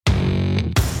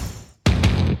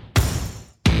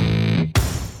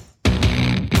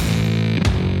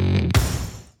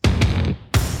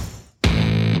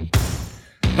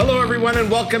everyone,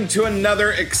 and welcome to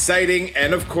another exciting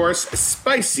and, of course,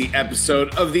 spicy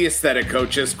episode of the Aesthetic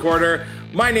Coaches Corner.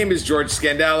 My name is George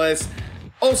Skandalis,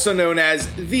 also known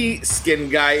as The Skin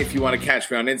Guy. If you want to catch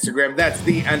me on Instagram, that's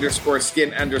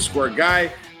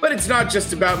the_skin_guy. But it's not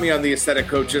just about me on the Aesthetic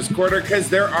Coaches Corner, because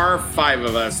there are 5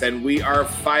 of us, and we are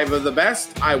 5 of the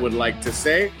best, I would like to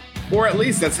say. Or at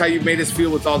least that's how you've made us feel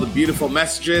with all the beautiful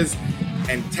messages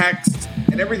and texts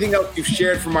and everything else you've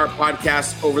shared from our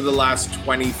podcast over the last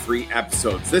 23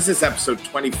 episodes. This is episode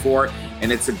 24,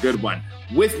 and it's a good one.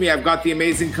 With me, I've got the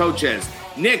amazing coaches,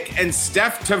 Nick and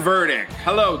Steph Tverdick.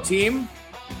 Hello, team.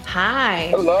 Hi.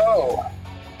 Hello.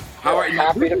 How are you?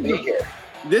 Happy to be here.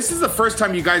 This is the first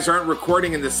time you guys aren't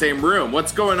recording in the same room.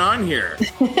 What's going on here?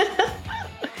 He's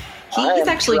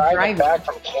actually driving back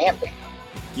from camping.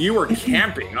 You were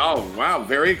camping. Oh, wow.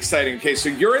 Very exciting. Okay, so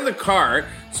you're in the car.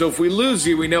 So if we lose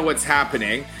you, we know what's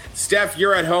happening. Steph,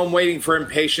 you're at home waiting for him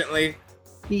patiently.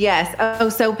 Yes. Oh,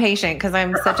 so patient, because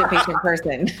I'm such a patient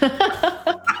person.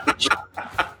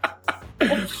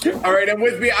 All right, and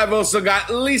with me, I've also got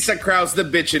Lisa Krause, the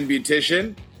bitchin'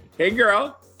 beautician. Hey,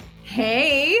 girl.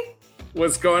 Hey.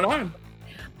 What's going on?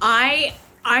 I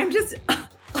am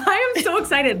so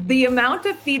excited. The amount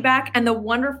of feedback and the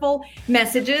wonderful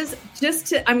messages,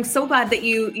 I'm so glad that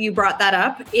you brought that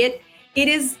up. It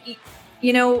is,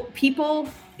 people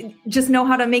just know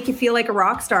how to make you feel like a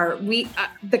rock star.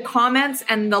 The comments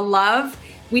and the love,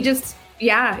 it's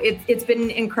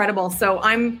been incredible. So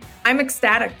I'm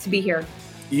ecstatic to be here.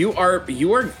 You are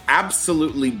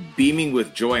absolutely beaming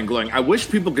with joy and glowing. I wish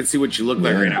people could see what you look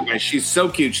like right now, guys. She's so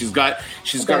cute. She's got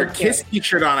her Kiss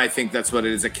t-shirt on. I think that's what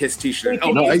it is, a Kiss t-shirt.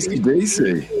 Oh, no,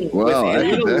 AC/DC. Wow, with a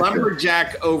little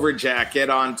lumberjack over jacket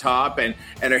on top, and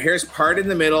her hair's part in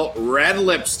the middle. Red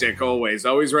lipstick, always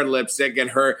red lipstick, and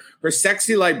her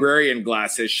sexy librarian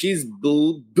glasses. She's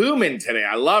booming today.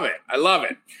 I love it.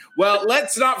 Well,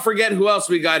 let's not forget who else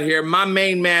we got here. My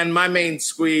main man, my main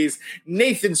squeeze,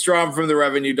 Nathan Strom from the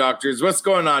Revenue Doctors. What's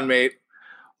going on, mate?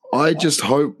 I just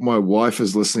hope my wife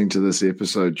is listening to this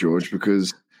episode, George,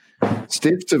 because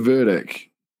Steph Tverdick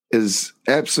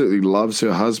absolutely loves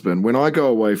her husband. When I go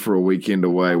away for a weekend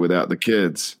away without the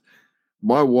kids,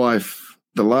 my wife,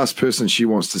 the last person she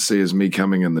wants to see is me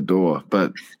coming in the door.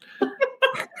 But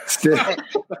Steph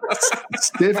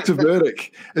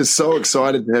Tverdick is so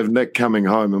excited to have Nick coming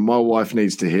home, and my wife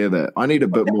needs to hear that. I need a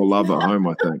bit more love at home,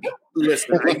 I think.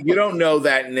 Listen, you don't know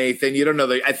that, Nathan. You don't know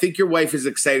that. I think your wife is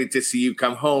excited to see you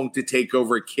come home to take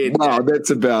over kids. Wow, that's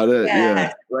about it,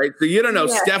 yeah. Right? So you don't know.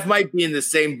 Yeah. Steph might be in the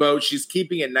same boat. She's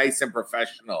keeping it nice and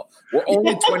professional. We're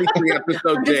only 23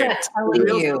 episodes in.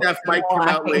 Steph might come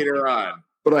out later on.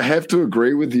 But I have to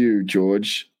agree with you,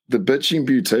 George. The bitching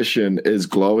beautician is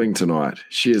glowing tonight.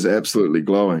 She is absolutely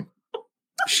glowing.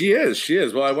 She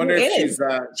is. Well, I wonder if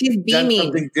she's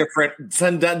beaming.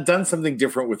 Done something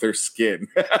different with her skin.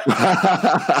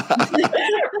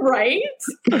 Right?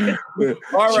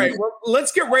 All right. Well,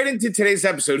 let's get right into today's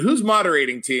episode. Who's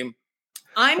moderating, team?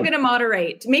 I'm going to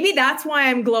moderate. Maybe that's why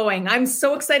I'm glowing. I'm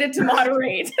so excited to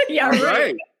moderate. Yeah,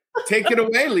 right. Take it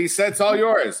away, Lisa. It's all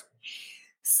yours.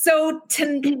 So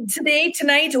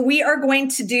tonight, we are going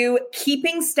to do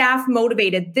keeping staff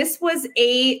motivated. This was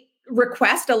a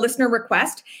listener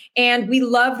request, and we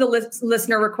love the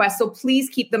listener requests. So please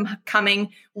keep them coming.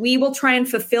 We will try and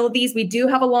fulfill these. We do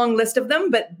have a long list of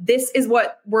them, but this is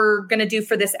what we're going to do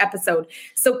for this episode.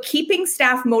 So keeping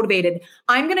staff motivated.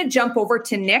 I'm going to jump over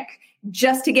to Nick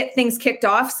just to get things kicked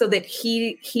off so that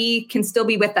he can still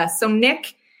be with us. So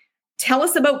Nick, tell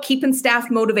us about keeping staff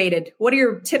motivated. What are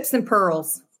your tips and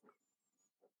pearls?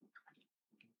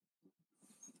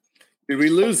 Did we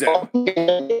lose it?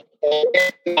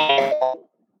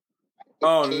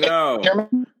 Oh, no.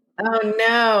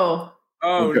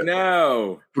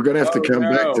 We're going to have to come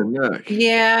back to Nick.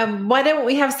 Yeah. Why don't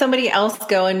we have somebody else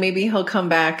go and maybe he'll come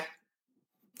back?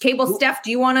 Okay. Well, Steph,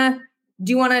 do you want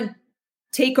to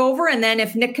take over? And then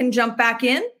if Nick can jump back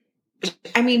in?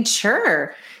 I mean,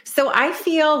 sure. So I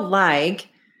feel like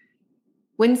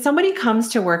when somebody comes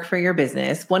to work for your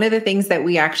business, one of the things that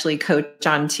we actually coach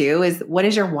on too is, what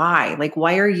is your why? Like,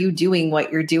 why are you doing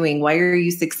what you're doing? Why are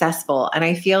you successful? And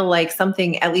I feel like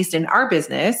something, at least in our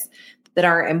business, that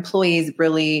our employees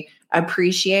really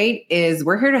appreciate is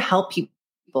we're here to help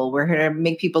people. We're here to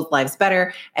make people's lives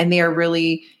better. And they are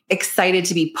really excited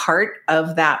to be part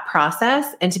of that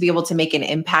process and to be able to make an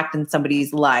impact in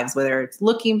somebody's lives, whether it's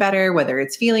looking better, whether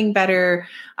it's feeling better.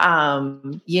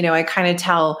 I kind of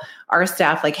tell our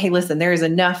staff, like, hey, listen, there's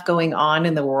enough going on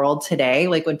in the world today.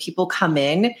 Like when people come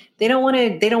in, they don't want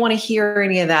to hear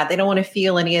any of that. They don't want to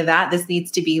feel any of that. This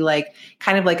needs to be like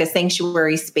kind of like a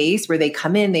sanctuary space where they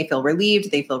come in, they feel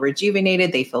relieved, they feel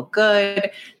rejuvenated, they feel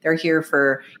good. They're here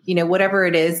for, whatever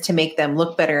it is to make them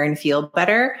look better and feel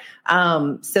better.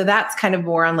 So that's kind of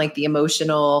more on like the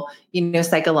emotional,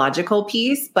 psychological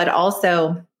piece, but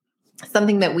also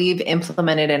something that we've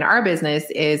implemented in our business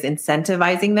is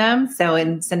incentivizing them. So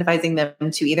incentivizing them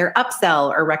to either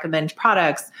upsell or recommend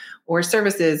products or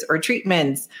services or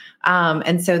treatments.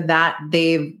 And so that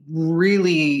they've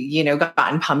really,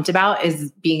 gotten pumped about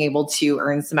is being able to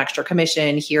earn some extra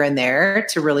commission here and there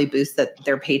to really boost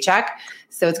their paycheck.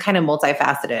 So it's kind of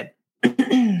multifaceted.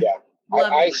 Yeah.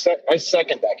 I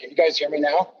second that. Can you guys hear me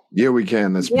now? Yeah, we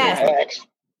can. That's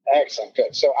Excellent.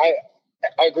 Good. So I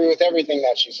agree with everything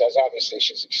that she says. Obviously,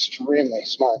 she's extremely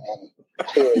smart and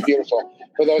clearly beautiful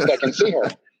for those that can see her.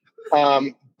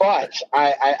 But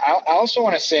I also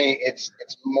want to say it's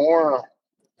more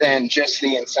than just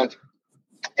the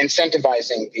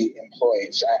incentivizing the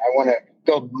employees. I want to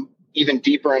go even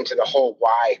deeper into the whole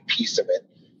why piece of it.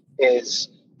 Is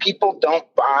people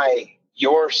don't buy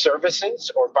your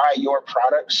services or buy your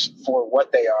products for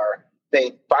what they are.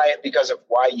 They buy it because of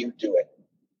why you do it.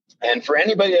 And for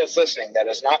anybody that's listening that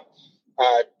has not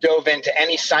dove into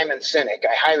any Simon Sinek,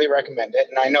 I highly recommend it.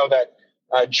 And I know that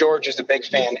George is a big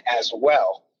fan as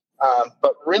well.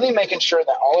 But really making sure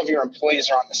that all of your employees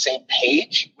are on the same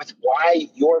page with why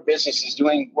your business is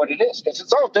doing what it is, because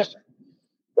it's all different,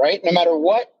 right? No matter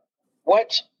what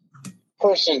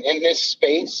person in this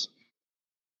space,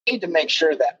 you need to make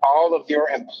sure that all of your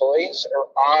employees are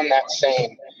on that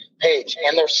same page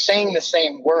and they're saying the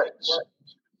same words.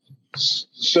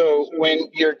 So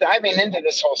when you're diving into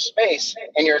this whole space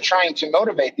and you're trying to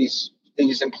motivate these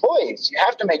employees, you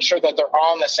have to make sure that they're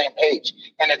all on the same page,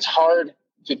 and it's hard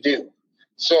to do.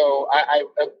 So I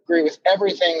agree with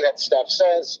everything that Steph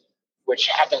says, which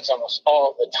happens almost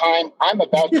all the time. I'm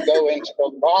about to go into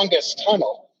the longest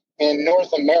tunnel in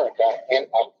North America in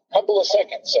a couple of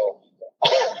seconds. So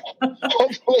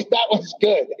hopefully that was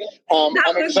good.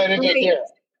 I'm excited to hear.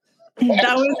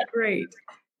 That was great.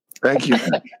 Thank you.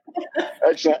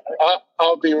 Excellent.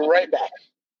 I'll be right back.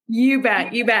 You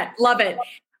bet. Love it.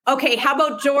 Okay. How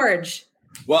about George?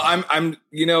 Well, I'm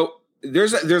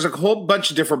there's a whole bunch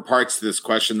of different parts to this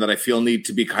question that I feel need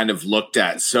to be kind of looked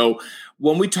at. So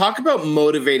when we talk about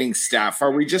motivating staff,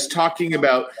 are we just talking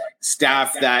about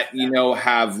staff that,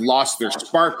 have lost their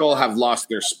sparkle, have lost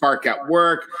their spark at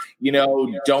work,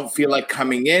 don't feel like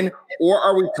coming in? Or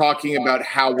are we talking about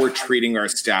how we're treating our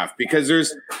staff? Because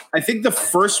I think the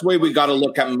first way we got to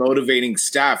look at motivating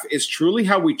staff is truly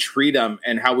how we treat them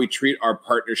and how we treat our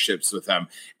partnerships with them.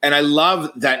 And I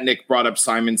love that Nick brought up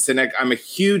Simon Sinek. I'm a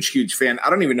huge, huge fan.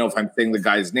 I don't even know if I'm saying the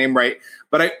guy's name right,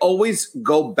 but I always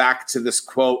go back to this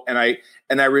quote and I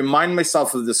remind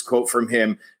myself of this quote from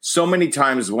him so many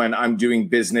times when I'm doing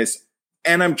business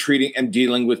and I'm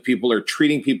dealing with people or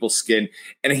treating people's skin.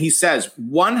 And he says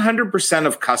 100%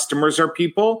 of customers are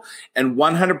people and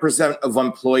 100% of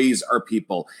employees are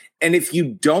people. And if you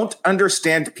don't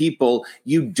understand people,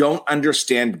 you don't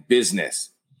understand business.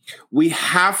 We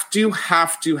have to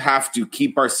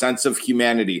keep our sense of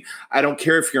humanity. I don't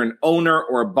care if you're an owner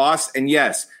or a boss. And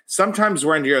yes, sometimes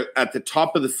when you're at the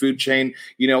top of the food chain,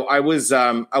 I was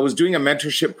doing a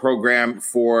mentorship program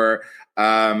for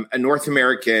a North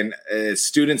American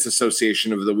Students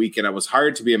Association over the weekend. I was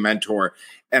hired to be a mentor.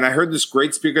 And I heard this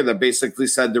great speaker that basically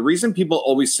said, the reason people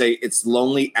always say it's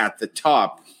lonely at the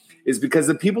top is because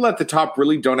the people at the top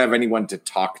really don't have anyone to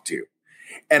talk to.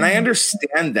 And I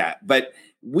understand that, but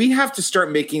we have to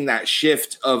start making that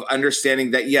shift of understanding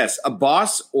that, yes, a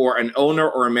boss or an owner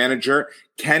or a manager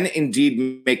can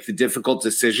indeed make the difficult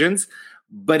decisions.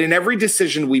 But in every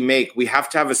decision we make, we have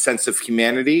to have a sense of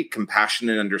humanity, compassion,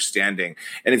 and understanding.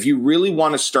 And if you really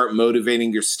want to start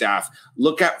motivating your staff,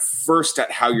 look first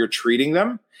at how you're treating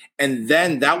them. And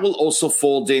then that will also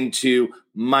fold into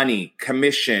money,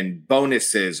 commission,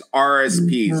 bonuses,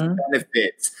 RSPs,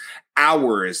 benefits,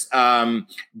 hours,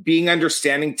 being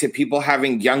understanding to people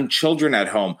having young children at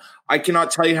home. I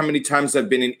cannot tell you how many times I've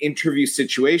been in interview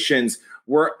situations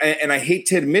where, and I hate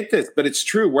to admit this, but it's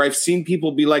true, where I've seen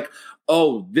people be like,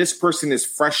 oh, this person is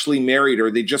freshly married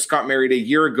or they just got married a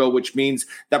year ago, which means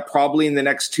that probably in the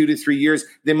next 2 to 3 years,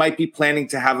 they might be planning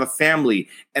to have a family.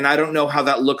 And I don't know how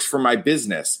that looks for my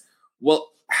business.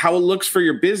 Well, how it looks for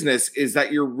your business is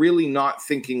that you're really not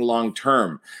thinking long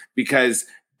term, because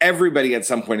everybody at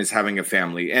some point is having a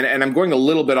family. And I'm going a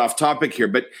little bit off topic here,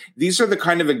 but these are the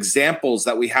kind of examples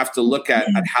that we have to look at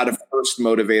how to first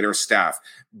motivate our staff.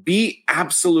 Be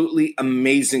absolutely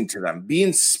amazing to them. Be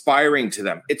inspiring to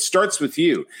them. It starts with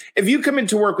you. If you come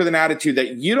into work with an attitude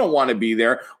that you don't want to be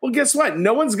there, well, guess what?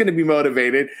 No one's going to be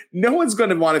motivated. No one's going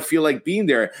to want to feel like being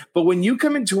there. But when you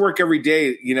come into work every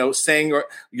day, saying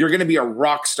you're going to be a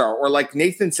rock star, or like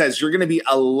Nathan says, you're going to be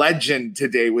a legend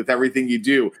today with everything you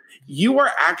do, you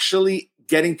are actually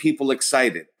getting people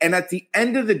excited. And at the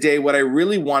end of the day, what I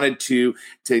really wanted to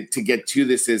get to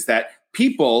this is that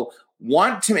people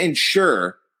want to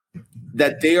ensure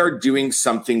that they are doing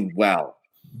something well.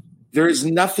 There is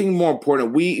nothing more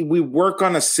important. We work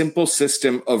on a simple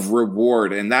system of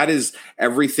reward, and that is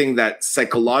everything that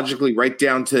psychologically, right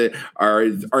down to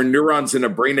our neurons in a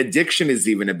brain, addiction is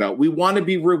even about. We want to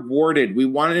be rewarded. We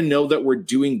want to know that we're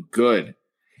doing good.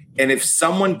 And if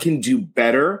someone can do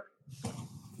better,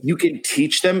 you can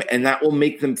teach them, and that will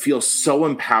make them feel so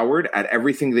empowered at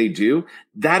everything they do.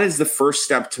 That is the first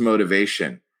step to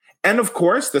motivation. And of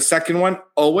course, the second one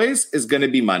always is going to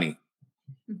be money.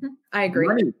 Mm-hmm. I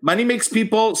agree. Money makes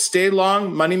people stay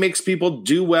long. Money makes people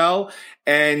do well.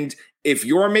 And if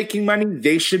you're making money,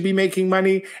 they should be making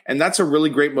money. And that's a really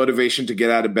great motivation to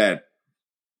get out of bed.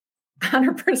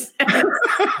 100%.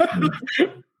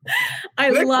 I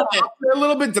love it. A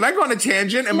little bit. Did I go on a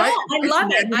tangent? I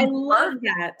love it. I love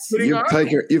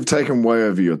that. You've taken way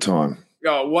over your time.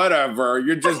 Oh, whatever.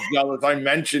 You're just jealous. I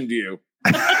mentioned you.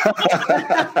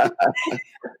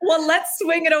 Well, let's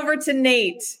swing it over to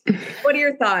Nate. What are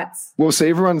your thoughts? Well, so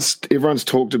everyone's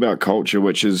talked about culture,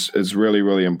 which is really,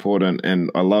 really important. And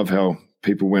I love how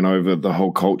people went over the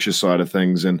whole culture side of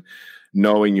things, and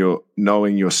knowing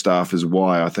your staff is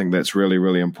why. I think that's really,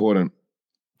 really important.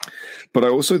 But I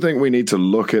also think we need to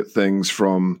look at things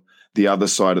from the other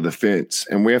side of the fence.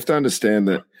 And we have to understand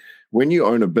that when you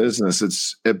own a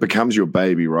business, it becomes your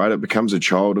baby, right? It becomes a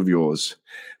child of yours.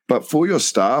 But for your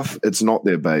staff, it's not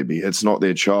their baby. It's not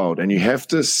their child. And you have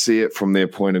to see it from their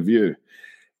point of view.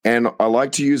 And I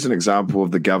like to use an example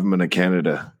of the government of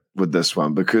Canada with this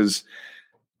one, because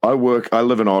I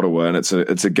live in Ottawa, and it's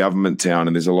a government town,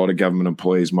 and there's a lot of government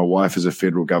employees. My wife is a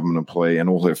federal government employee, and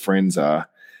all her friends are.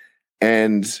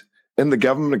 And in the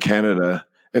government of Canada,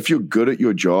 if you're good at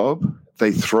your job,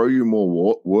 they throw you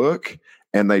more work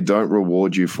and they don't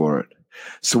reward you for it.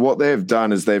 So what they have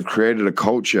done is they've created a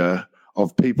culture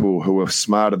of people who are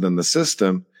smarter than the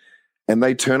system, and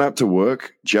they turn up to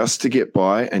work just to get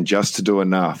by and just to do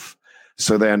enough.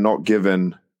 So they are not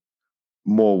given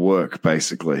more work,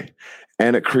 basically.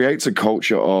 And it creates a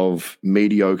culture of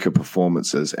mediocre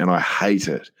performances, and I hate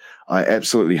it. I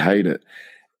absolutely hate it.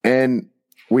 And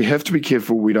we have to be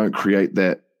careful we don't create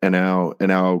that in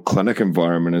our clinic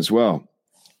environment as well.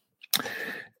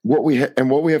 What we have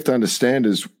to understand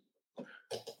is,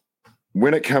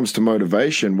 when it comes to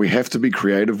motivation, we have to be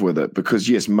creative with it, because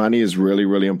yes, money is really,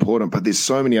 really important, but there's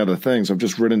so many other things. I've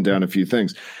just written down a few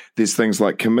things. There's things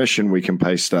like commission we can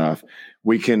pay staff.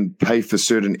 We can pay for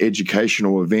certain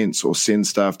educational events or send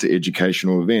staff to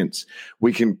educational events.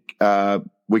 We can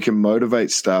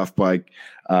motivate staff by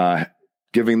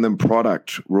giving them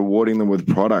product, rewarding them with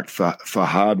product for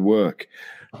hard work,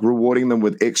 rewarding them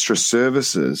with extra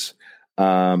services.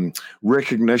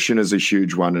 Recognition is a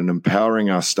huge one, and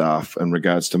empowering our staff in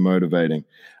regards to motivating,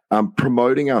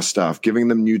 promoting our staff, giving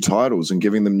them new titles and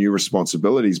giving them new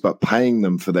responsibilities, but paying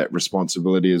them for that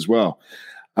responsibility as well.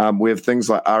 We have things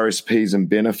like RSPs and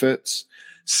benefits,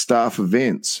 staff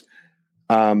events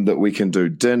that we can do,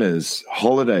 dinners,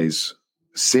 holidays,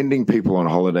 sending people on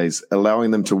holidays,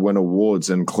 allowing them to win awards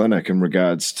in clinic in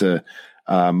regards to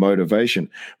motivation.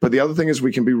 But the other thing is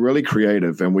we can be really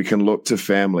creative, and we can look to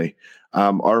family.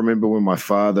 I remember when my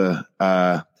father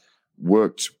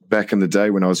worked back in the day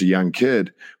when I was a young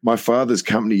kid, my father's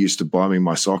company used to buy me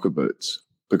my soccer boots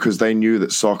because they knew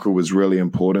that soccer was really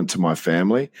important to my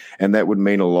family, and that would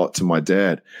mean a lot to my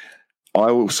dad. I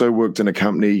also worked in a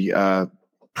company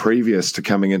previous to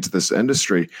coming into this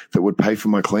industry that would pay for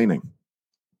my cleaning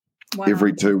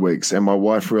every 2 weeks, and my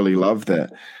wife really loved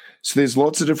that. So there's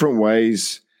lots of different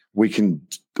ways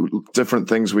different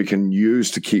things we can use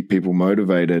to keep people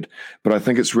motivated. But I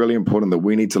think it's really important that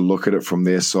we need to look at it from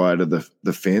their side of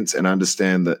the fence and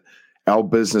understand that our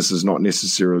business is not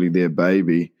necessarily their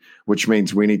baby, which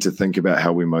means we need to think about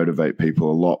how we motivate people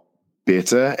a lot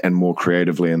better and more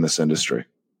creatively in this industry.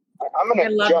 I'm going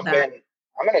to jump in.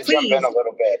 I'm going to jump in a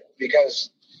little bit, because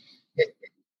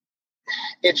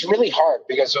it's really hard,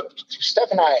 because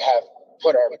Steph and I have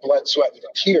put our blood, sweat, and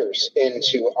tears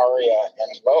into Aria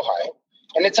and Lohi.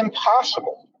 And it's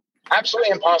impossible,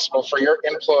 absolutely impossible for your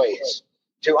employees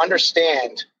to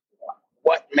understand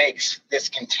what makes this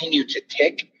continue to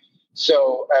tick.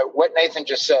 So what Nathan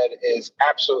just said is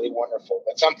absolutely wonderful.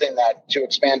 But something that, to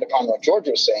expand upon what George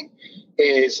was saying,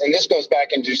 is, and this goes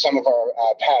back into some of our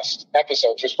past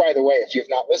episodes, which, by the way, if you've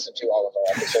not listened to all of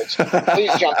our episodes,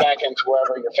 please jump back into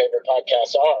wherever your favorite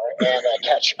podcasts are and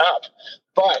catch up.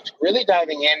 But really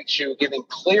diving into giving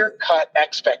clear-cut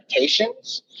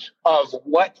expectations of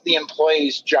what the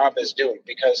employee's job is doing,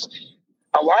 because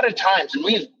a lot of times, and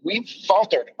we've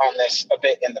faltered on this a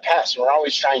bit in the past, and we're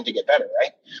always trying to get better,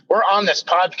 right? We're on this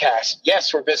podcast.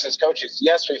 Yes, we're business coaches.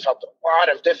 Yes, we've helped a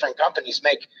lot of different companies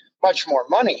make much more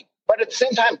money. But at the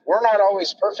same time, we're not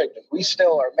always perfect. And we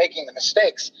still are making the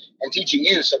mistakes and teaching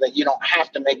you so that you don't have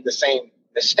to make the same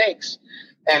mistakes.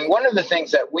 And one of the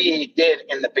things that we did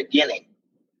in the beginning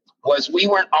was we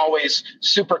weren't always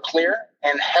super clear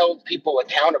and held people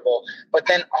accountable, but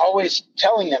then always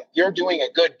telling them, you're doing a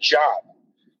good job.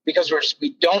 Because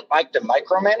we don't like to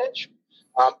micromanage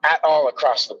at all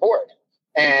across the board.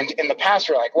 And in the past,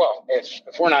 we're like, well,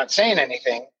 if we're not saying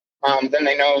anything, then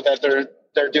they know that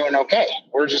they're doing okay.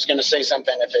 We're just going to say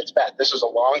something if it's bad. This was a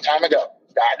long time ago.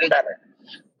 It's gotten better.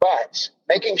 But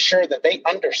making sure that they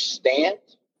understand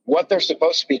what they're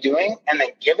supposed to be doing and then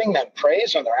giving them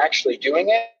praise when they're actually doing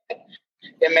it,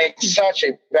 it makes such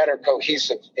a better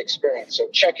cohesive experience. So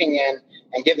checking in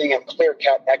and giving them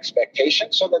clear-cut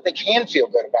expectations so that they can feel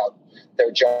good about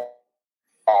their job.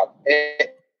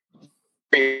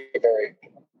 Very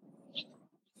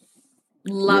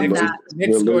love that.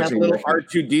 Nick's going a little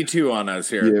R2D2 on us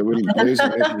here. Yeah, we're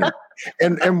losing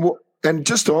it. And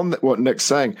just on what Nick's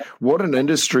saying, what an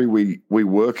industry we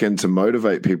work in to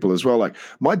motivate people as well. Like,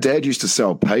 my dad used to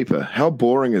sell paper. How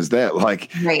boring is that?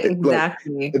 Like, right,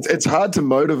 exactly. It's hard to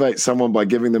motivate someone by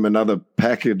giving them another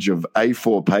package of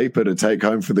A4 paper to take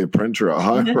home for their printer at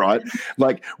home, right?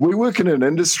 Like, we work in an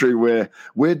industry where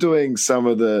we're doing some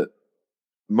of the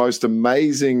most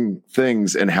amazing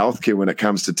things in healthcare when it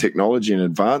comes to technology and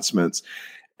advancements.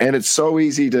 And it's so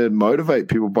easy to motivate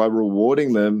people by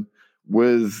rewarding them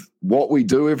with what we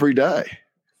do every day.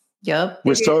 Yep.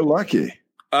 We're so lucky.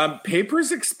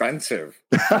 Paper's expensive.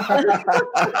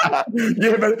 Yeah,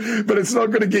 but it's not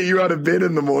going to get you out of bed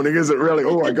in the morning, is it really?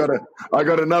 Oh, I got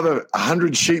another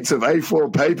 100 sheets of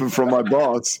A4 paper from my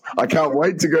boss. I can't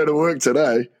wait to go to work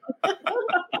today.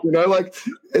 You know, like,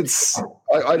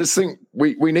 I just think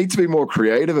we need to be more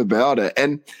creative about it.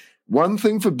 And one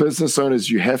thing for business owners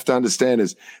you have to understand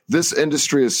is this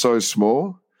industry is so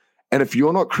small. And if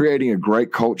you're not creating a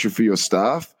great culture for your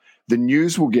staff, the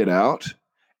news will get out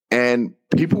and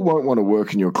people won't want to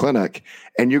work in your clinic,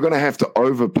 and you're going to have to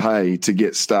overpay to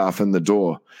get staff in the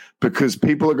door because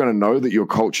people are going to know that your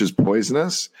culture is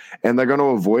poisonous and they're going to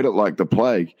avoid it like the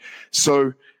plague.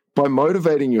 So by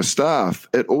motivating your staff,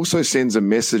 it also sends a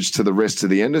message to the rest of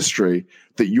the industry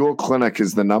that your clinic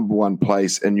is the number one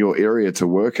place in your area to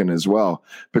work in as well,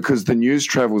 because the news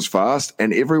travels fast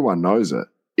and everyone knows it.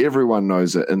 Everyone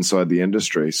knows it inside the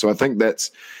industry. So I think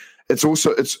it's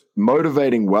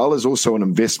motivating well is also an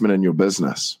investment in your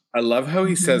business. I love how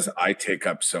he says, I take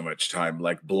up so much time,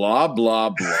 like blah, blah,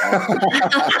 blah.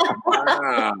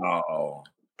 Wow.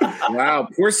 Wow.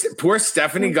 Poor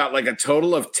Stephanie got like a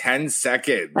total of 10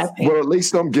 seconds. Well, at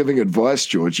least I'm giving advice,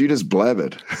 George. You just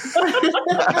blabbered.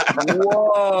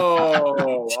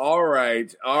 Whoa. All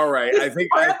right. I think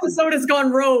our episode has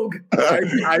gone rogue.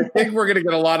 I think we're going to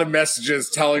get a lot of messages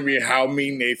telling me how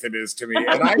mean Nathan is to me.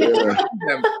 And I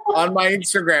them on my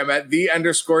Instagram at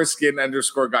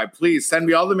 @the_skin_guy. Please send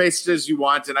me all the messages you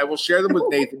want, and I will share them with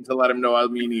Nathan to let him know how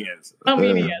mean he is. How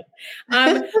mean he is.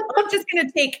 I'm just going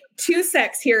to take 2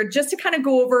 secs here just to kind of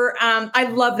go over. I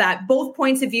love that. Both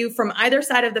points of view from either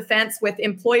side of the fence with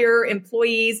employer,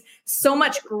 employees. So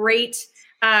much great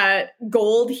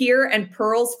gold here and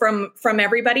pearls from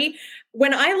everybody.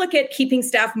 When I look at keeping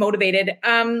staff motivated,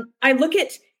 I look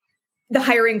at the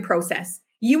hiring process.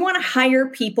 You want to hire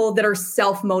people that are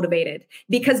self-motivated,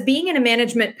 because being in a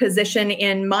management position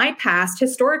in my past,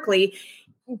 historically,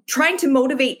 trying to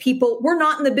motivate people, we're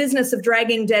not in the business of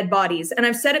dragging dead bodies. And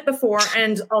I've said it before,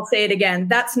 and I'll say it again.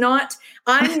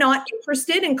 I'm not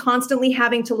interested in constantly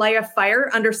having to light a fire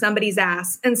under somebody's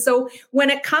ass. And so when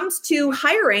it comes to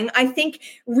hiring, I think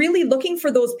really looking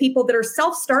for those people that are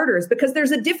self-starters, because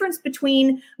there's a difference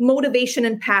between motivation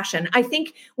and passion. I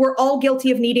think we're all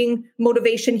guilty of needing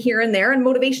motivation here and there. And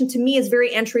motivation to me is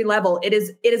very entry level. It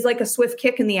is like a swift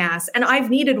kick in the ass. And I've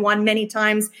needed one many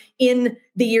times in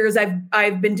the years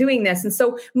I've been doing this. And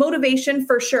so motivation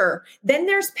for sure. Then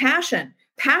there's passion.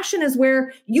 Passion is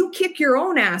where you kick your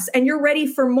own ass and you're ready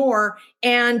for more.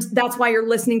 And that's why you're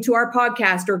listening to our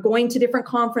podcast or going to different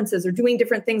conferences or doing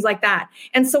different things like that.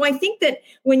 And so I think that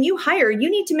when you hire, you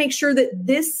need to make sure that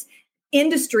this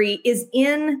industry is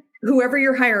in whoever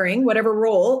you're hiring, whatever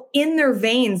role, in their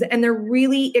veins, and they're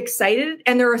really excited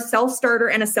and they're a self-starter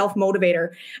and a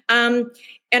self-motivator.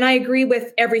 And I agree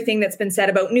with everything that's been said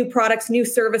about new products, new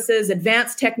services,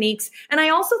 advanced techniques. And I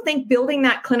also think building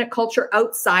that clinic culture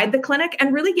outside the clinic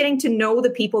and really getting to know the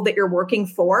people that you're working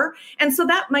for. And so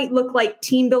that might look like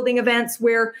team building events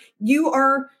where you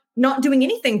are not doing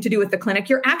anything to do with the clinic.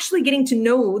 You're actually getting to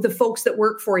know the folks that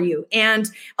work for you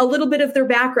and a little bit of their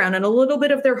background and a little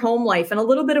bit of their home life and a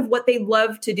little bit of what they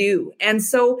love to do. And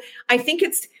so I think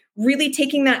it's really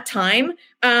taking that time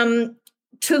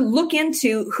to look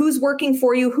into who's working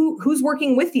for you, who's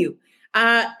working with you.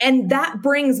 And that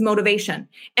brings motivation.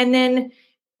 And then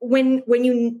when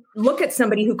you look at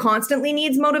somebody who constantly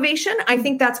needs motivation, I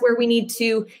think that's where we need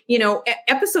to,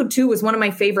 episode 2 was one of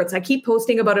my favorites. I keep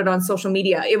posting about it on social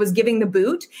media. It was giving the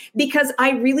boot because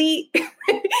I really,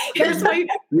 here's my,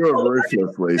 you're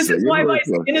ruthless, Lisa. This is why my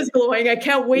skin is glowing. I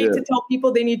can't wait to tell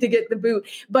people they need to get the boot.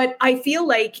 But I feel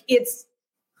like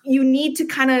you need to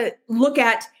kind of look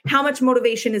at how much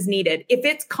motivation is needed. If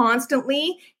it's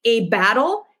constantly a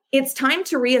battle, it's time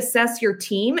to reassess your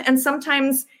team and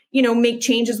sometimes, make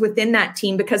changes within that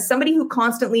team, because somebody who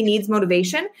constantly needs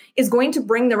motivation is going to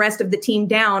bring the rest of the team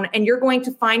down, and you're going to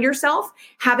find yourself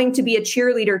having to be a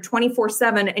cheerleader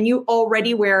 24/7, and you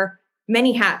already wear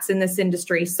many hats in this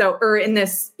industry. Or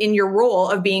in your role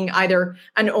of being either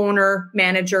an owner,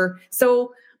 manager.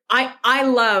 So I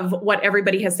love what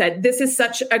everybody has said. This is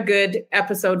such a good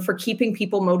episode for keeping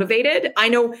people motivated. I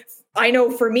know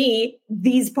for me,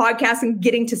 these podcasts and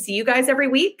getting to see you guys every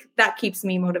week, that keeps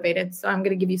me motivated. So I'm going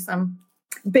to give you some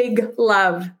big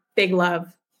love.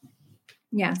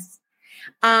 Yes.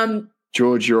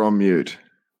 George, you're on mute.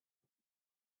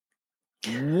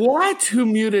 What? Who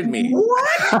muted me?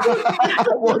 What?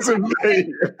 That wasn't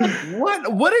me.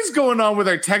 What is going on with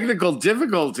our technical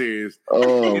difficulties?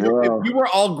 Oh, wow. If we were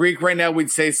all Greek right now, we'd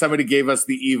say somebody gave us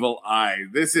the evil eye.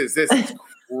 This is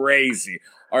crazy.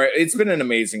 All right, it's been an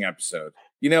amazing episode.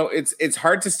 It's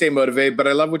hard to stay motivated, but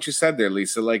I love what you said there,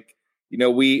 Lisa.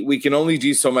 We can only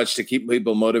do so much to keep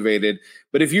people motivated.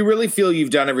 But if you really feel you've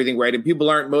done everything right and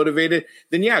people aren't motivated,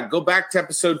 then go back to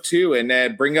episode 2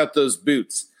 and bring out those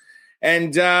boots.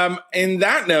 And in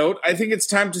that note, I think it's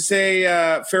time to say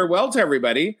farewell to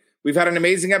everybody. We've had an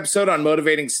amazing episode on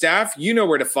motivating staff. You know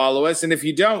where to follow us. And if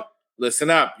you don't, listen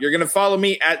up. You're going to follow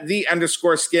me at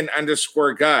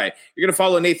 _skin_guy. You're going to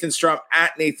follow Nathan Strom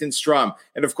at Nathan Strom.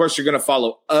 And of course, you're going to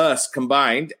follow us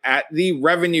combined at the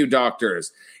Revenue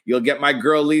Doctors. You'll get my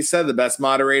girl, Lisa, the best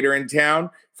moderator in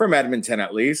town, from Edmonton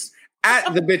at least,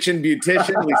 at the Bitchin'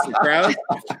 Beautician, Lisa Krause.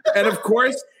 And of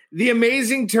course, the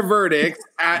amazing Tverdik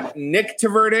at Nick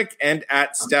Tverdik and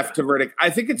at Steph Tverdik. I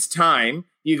think it's time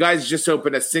you guys just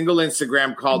open a single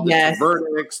Instagram called the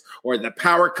Tverdiks or the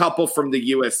Power Couple from the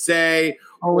USA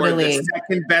or the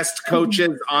second best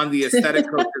coaches on the Aesthetic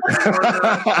Coaches Corner.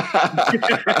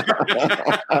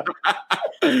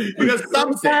 Because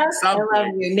something. I love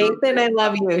you. Nathan, I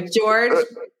love you. George.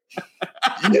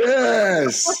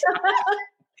 Yes.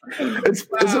 Is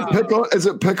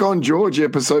it pick on George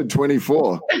episode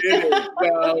 24?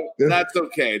 That's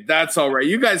okay. That's all right.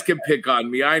 You guys can pick on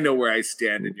me. I know where I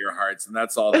stand in your hearts, and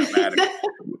that's all that matters.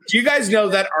 Do you guys know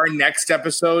that our next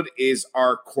episode is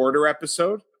our quarter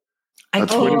episode? Our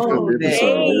 25th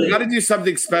episode. We got to do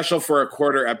something special for a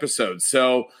quarter episode.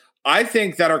 So I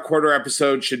think that our quarter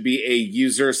episode should be a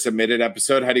user submitted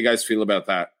episode. How do you guys feel about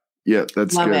that? Yeah,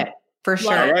 that's Love good. it. For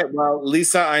sure. All right. Well,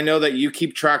 Lisa, I know that you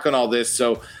keep track on all this.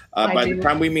 So by the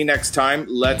time we meet next time,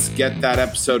 let's get that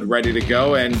episode ready to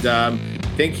go. And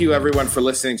thank you, everyone, for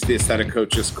listening to the Aesthetic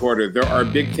Coaches Quarter. There are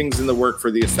big things in the work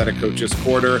for the Aesthetic Coaches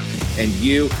Quarter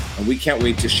and we can't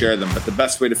wait to share them. But the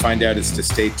best way to find out is to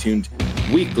stay tuned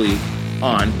weekly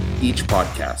on each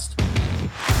podcast.